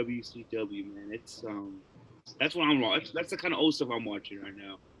time in WCW, man. It's that's what I'm watching. That's the kind of old stuff I'm watching right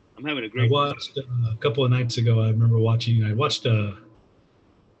now. I'm having a great. I watched a couple of nights ago. I remember watching. I watched a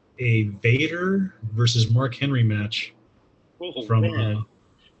Vader versus Mark Henry match from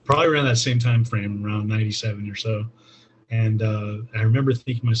probably around that same time frame, around 97 or so. And I remember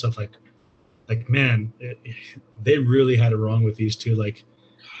thinking to myself, like, man, they really had it wrong with these two. Like,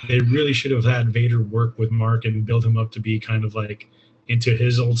 they really should have had Vader work with Mark and build him up to be kind of like into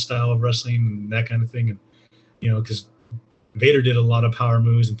his old style of wrestling and that kind of thing. And because Vader did a lot of power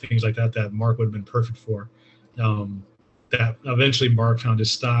moves and things like that Mark would have been perfect for. That eventually Mark found his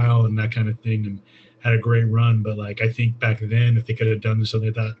style and that kind of thing and had a great run. But like, I think back then, if they could have done something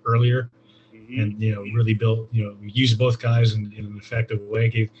like that earlier and, really built, used both guys in an effective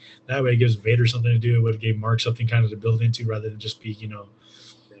way, it gives Vader something to do. It would have gave Mark something kind of to build into rather than just be,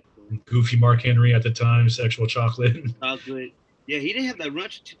 goofy Mark Henry at the time, sexual chocolate. Chocolate. Yeah, he didn't have that run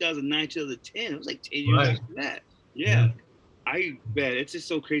from 2009 to 2010. It was like 10 years after that. Yeah. I bet it's just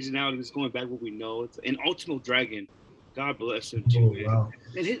so crazy now that it's going back what we know. It's an Ultimo Dragon. God bless him too. Oh, wow.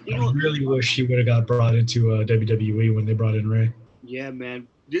 And I really wish he would have got brought into WWE when they brought in Ray. Yeah, man.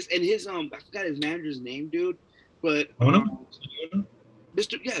 His I forgot his manager's name, dude. But Mr.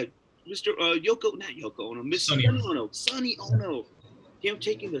 Yoko, not Yoko Ono, Mr. Sonny Ono. Him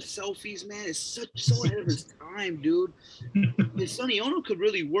taking the selfies, man, is so ahead of his time, dude. And Sonny Ono could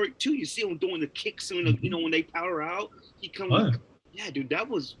really work too. You see him doing the kicks when when they power out, he comes. Yeah, dude, that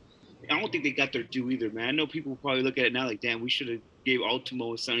was. I don't think they got their due either, man. I know people probably look at it now like, damn, we should have gave Ultimo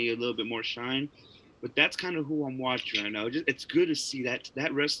and Sonny a little bit more shine. But that's kind of who I'm watching right now. It's good to see that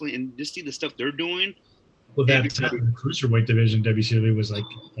wrestling and just see the stuff they're doing. Well, that the cruiserweight division WCW was like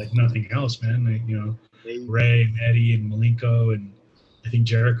nothing else, man. Ray and Eddie and Malenko and I think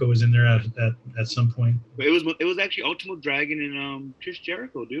Jericho was in there at some point. But it was actually Ultimo Dragon and Chris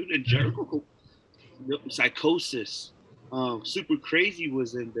Jericho, dude. And Jericho, Psychosis, Super Crazy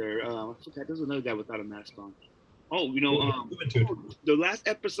was in there. I forgot there's another guy without a mask on. Oh, the last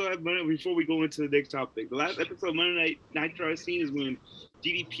episode of Monday, before we go into the next topic, the last episode of Monday Night Nitro I've seen is when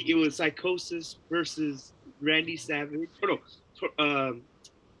DDP, it was Psychosis versus Randy Savage. Damn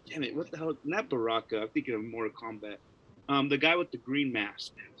it, what the hell? Not Baraka. I'm thinking of Mortal Kombat. The guy with the green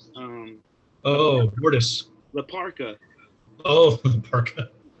mask. Mortis. La Parka. Oh, La Parka.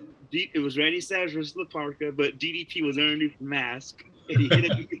 It was Randy Savage versus La Parka, but DDP was underneath the mask, and he hit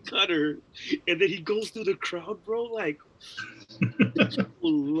him with the cutter, and then he goes through the crowd, bro. Like,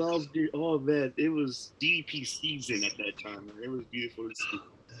 people loved it. Oh man, it was DDP season at that time. Man. It was beautiful to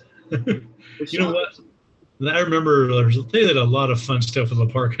see. You know what? I remember they did a lot of fun stuff with La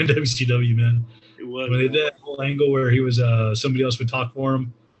Parka and WCW, man. It was. When they did that whole angle where he was somebody else would talk for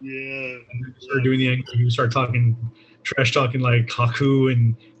him. Yeah. And they started doing the angle. He would start trash talking like Haku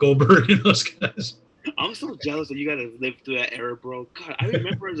and Goldberg and those guys. I'm so jealous that you got to live through that era, bro. God, I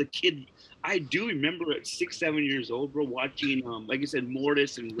remember as a kid. I do remember at 6-7 years old, bro, watching like you said,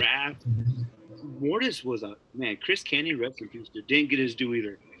 Mortis and Wrath. Mortis was Chris Canyon, rest in peace, didn't get his due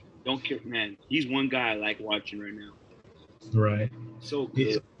either. Don't care, man. He's one guy I like watching right now. Right. So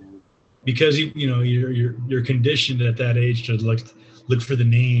good. Yeah. Because you're conditioned at that age to look for the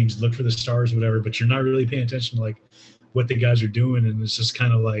names, look for the stars, whatever. But you're not really paying attention to like what the guys are doing, and it's just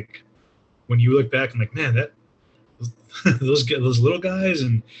kind of like when you look back, I'm like, man, that those little guys,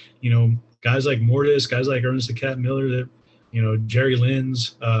 and guys like Mortis, guys like Ernest the Cat Miller, that Jerry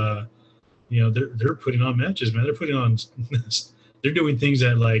Lynn's, they're putting on matches, man. They're putting on, they're doing things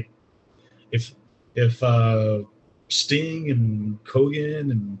that like, if Sting and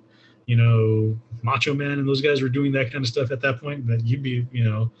Kogan and Macho Man and those guys were doing that kind of stuff at that point, that you'd be,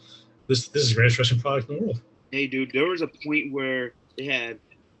 this is the greatest wrestling product in the world. Hey, dude, there was a point where they had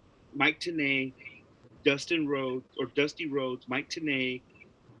Mike Tenay, Dusty Rhodes, Mike Tenay,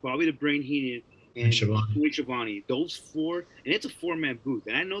 Bobby the Brain Heenan, and Tony Schiavone. Those four, and it's a 4-man booth.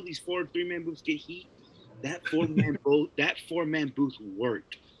 And I know these 4 3-man booths get heat. That 4-man booth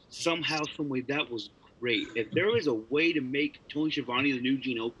worked somehow, some way. That was great. If there was a way to make Tony Schiavone the new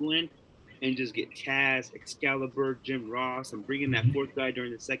Gene Okerlund and just get Taz, Excalibur, Jim Ross, and bring in that 4th guy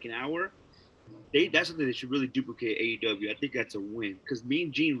during the second hour, that's something they should really duplicate AEW. I think that's a win because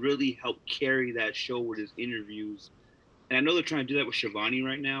Mean Gene really helped carry that show with his interviews. And I know they're trying to do that with Schiavone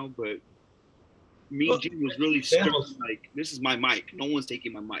right now, but Mean Gene was really like, this is my mic. No one's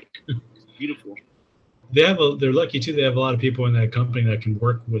taking my mic. It's beautiful. They're lucky too. They have a lot of people in that company that can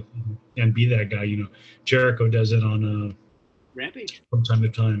work with and be that guy. Jericho does it on Rampage from time to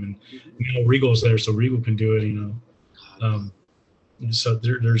time, and Regal's there, so Regal can do it. So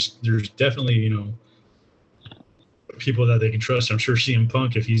there's definitely people that they can trust. I'm sure CM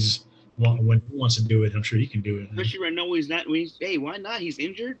Punk, if when he wants to do it, I'm sure he can do it. Especially right now, he's not. Hey, why not? He's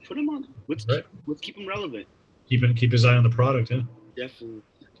injured. Put him on. Let's keep him relevant. Keep his eye on the product. Yeah, definitely.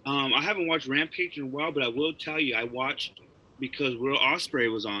 I haven't watched Rampage in a while, but I will tell you, I watched because Will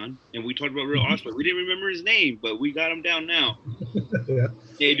Ospreay was on, and we talked about Will Ospreay. We didn't remember his name, but we got him down now. Yeah.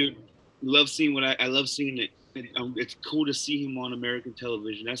 Hey, dude, love seeing I love seeing it. It's cool to see him on American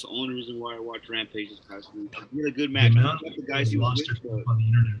television. That's the only reason why I watched Rampage this past week. He had a good match. The guys he was with on the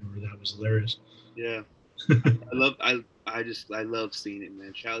internet, that was hilarious. Yeah, I love seeing it,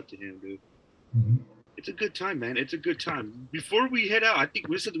 man. Shout out to him, dude. Mm-hmm. It's a good time, man. It's a good time. Before we head out, I think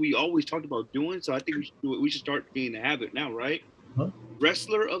this is what we always talked about doing, so I think we should start being the habit now, right? Huh?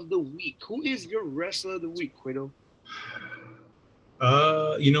 Wrestler of the week. Who is your wrestler of the week, Cueto?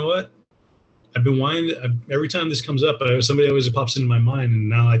 You know what? I've been wanting every time this comes up, somebody always pops into my mind, and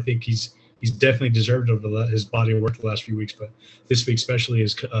now I think he's definitely deserved of his body of work the last few weeks, but this week especially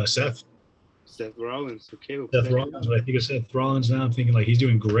is Seth. Seth Rollins. Okay. Seth Rollins. When I think of Seth Rollins now, I'm thinking like he's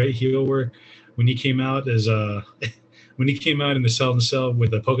doing great heel work. When he came out in the Cell in the Cell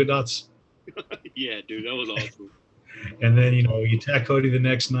with the polka dots. Yeah, dude, that was awesome. And then he attacked Cody the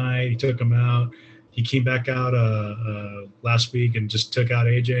next night. He took him out. He came back out last week and just took out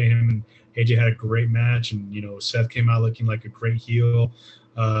AJ. Him and AJ had a great match, and Seth came out looking like a great heel,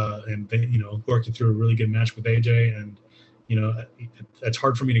 and they working through a really good match with AJ. And it's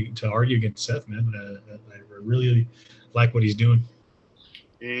hard for me to argue against Seth, man. I really like what he's doing.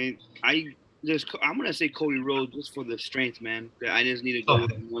 And I'm gonna say Cody Rhodes just for the strength, man. I just need to go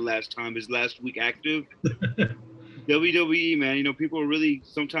with him one last time. His last week active. WWE, man. People are really,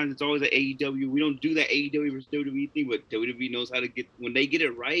 sometimes it's always the AEW. We don't do that AEW versus WWE thing, but WWE knows how to when they get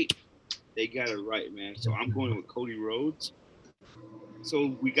it right, they got it right, man. So I'm going with Cody Rhodes.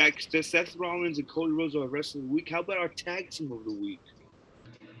 So we got Seth Rollins and Cody Rhodes are wrestling of the week. How about our tag team of the week?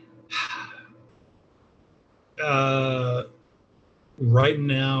 Right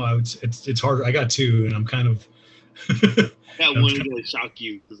now, it's hard. I got 2, and I'm kind of. That one is gonna shock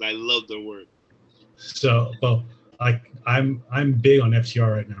you because I love their work. So, well, I'm big on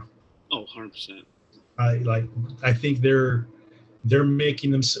FTR right now. Oh, 100%. I think they're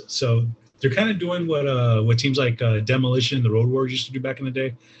making them so they're kind of doing what teams like Demolition, the Road Warriors used to do back in the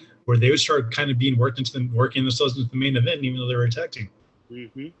day, where they would start kind of being working themselves into the main event, even though they were a tag team.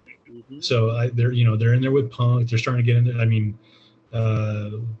 Mm-hmm. Mm-hmm. So they're in there with Punk. They're starting to get into. I mean,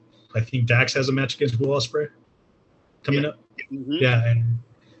 I think Dax has a match against Will Ospreay coming up. Mm-hmm. Yeah, and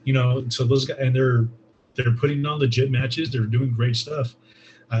so those guys, and they're putting on legit matches. They're doing great stuff.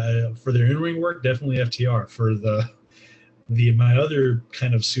 For their in-ring work, definitely FTR. For my other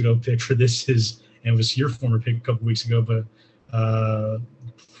kind of pseudo pick for this is, and it was your former pick a couple weeks ago, but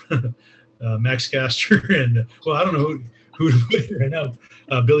Max Caster and I don't know who to put right now,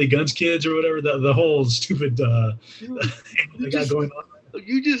 Billy Gunn's kids or whatever, the whole stupid they got going on.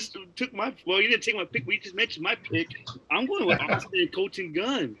 You just took you didn't take my pick, but you just mentioned my pick. I'm going with Austin and Colton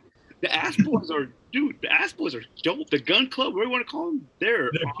Gunn. The Ass Boys are dope. The Gun Club, what do you want to call them? They're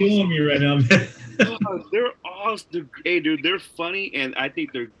awesome. Killing me right now, man. They're awesome. Hey, dude, they're funny, and I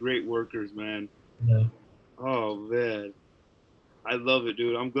think they're great workers, man. Yeah. Oh, man. I love it,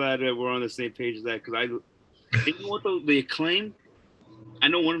 dude. I'm glad that we're on the same page as that, because you know what, the Acclaim, I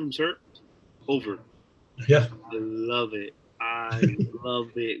know one of them's hurt. Over. Yeah. I love it.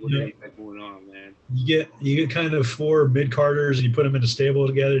 What they got going on, man. You get kind of 4 mid-carders and you put them in a stable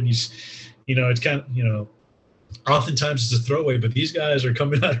together, and it's kind of, oftentimes it's a throwaway, but these guys are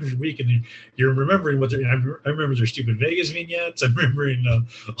coming out every week, and you're remembering what they're. I remember their stupid Vegas vignettes. I'm remembering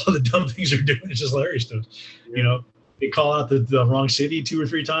all the dumb things they're doing. It's just hilarious to, they call out the wrong city 2 or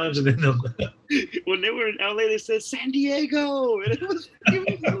 3 times, and then they'll. When they were in LA, they said San Diego, and it was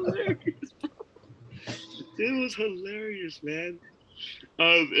hilarious. It was hilarious, man.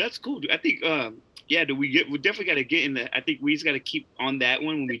 That's cool, dude. I think, we definitely got to get in that. I think we just got to keep on that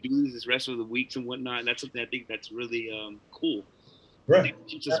one when we do this rest of the weeks and whatnot. That's something I think that's really cool. Right.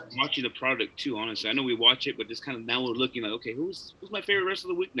 Just watching the product too. Honestly, I know we watch it, but just kind of now we're looking like, okay, who's my favorite rest of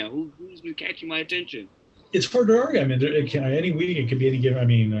the week now? Who's been catching my attention? It's hard to argue. I mean, any week it could be any given. I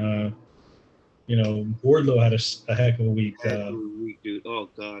mean, Wardlow had a heck of a week. Dude. Oh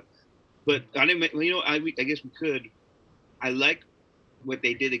God. But I didn't. I guess we could. I like what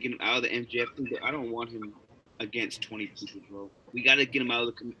they did to get him out of the MJF thing, but I don't want him against 20 people, bro. We got to get him out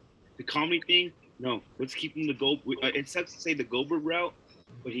of the comedy thing. No, let's keep him the Gold. It sucks to say the Goldberg route,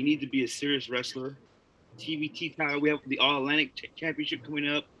 but he needs to be a serious wrestler. TBT title. We have the All Atlantic Championship coming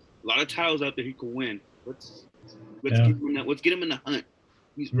up. A lot of titles out there he could win. Let's get him in the hunt.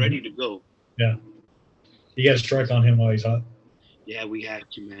 He's ready to go. Yeah, you got to strike on him while he's hot. Yeah, we have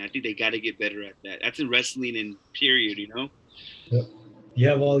to, man. I think they got to get better at that. That's in wrestling and period, Yep. You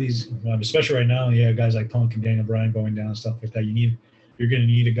have all these, especially right now. You have guys like Punk and Daniel Bryan going down and stuff like that. You're going to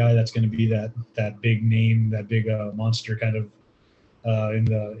need a guy that's going to be that big name, that big monster kind of in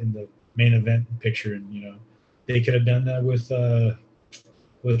the main event picture. And they could have done that with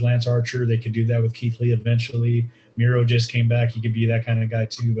Lance Archer. They could do that with Keith Lee eventually. Miro just came back. He could be that kind of guy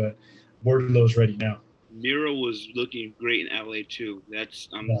too. But Wardlow's ready now. Miro was looking great in LA too.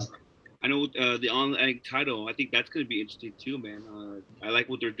 I know the online title. I think that's going to be interesting too, man. I like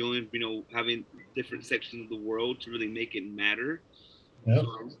what they're doing. Having different sections of the world to really make it matter. Yep.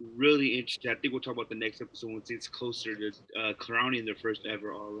 So I'm really interested. I think we'll talk about the next episode once it's closer to crowning their first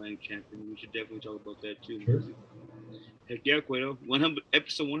ever All Atlantic champion. We should definitely talk about that too. Sure. Heck yeah, Cueto.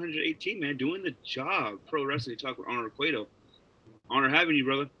 Episode 118, man, doing the job. Pro Wrestling Talk with Honor Cueto. Honor having you,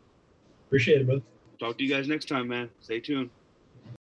 brother. Appreciate it, brother. Talk to you guys next time, man. Stay tuned.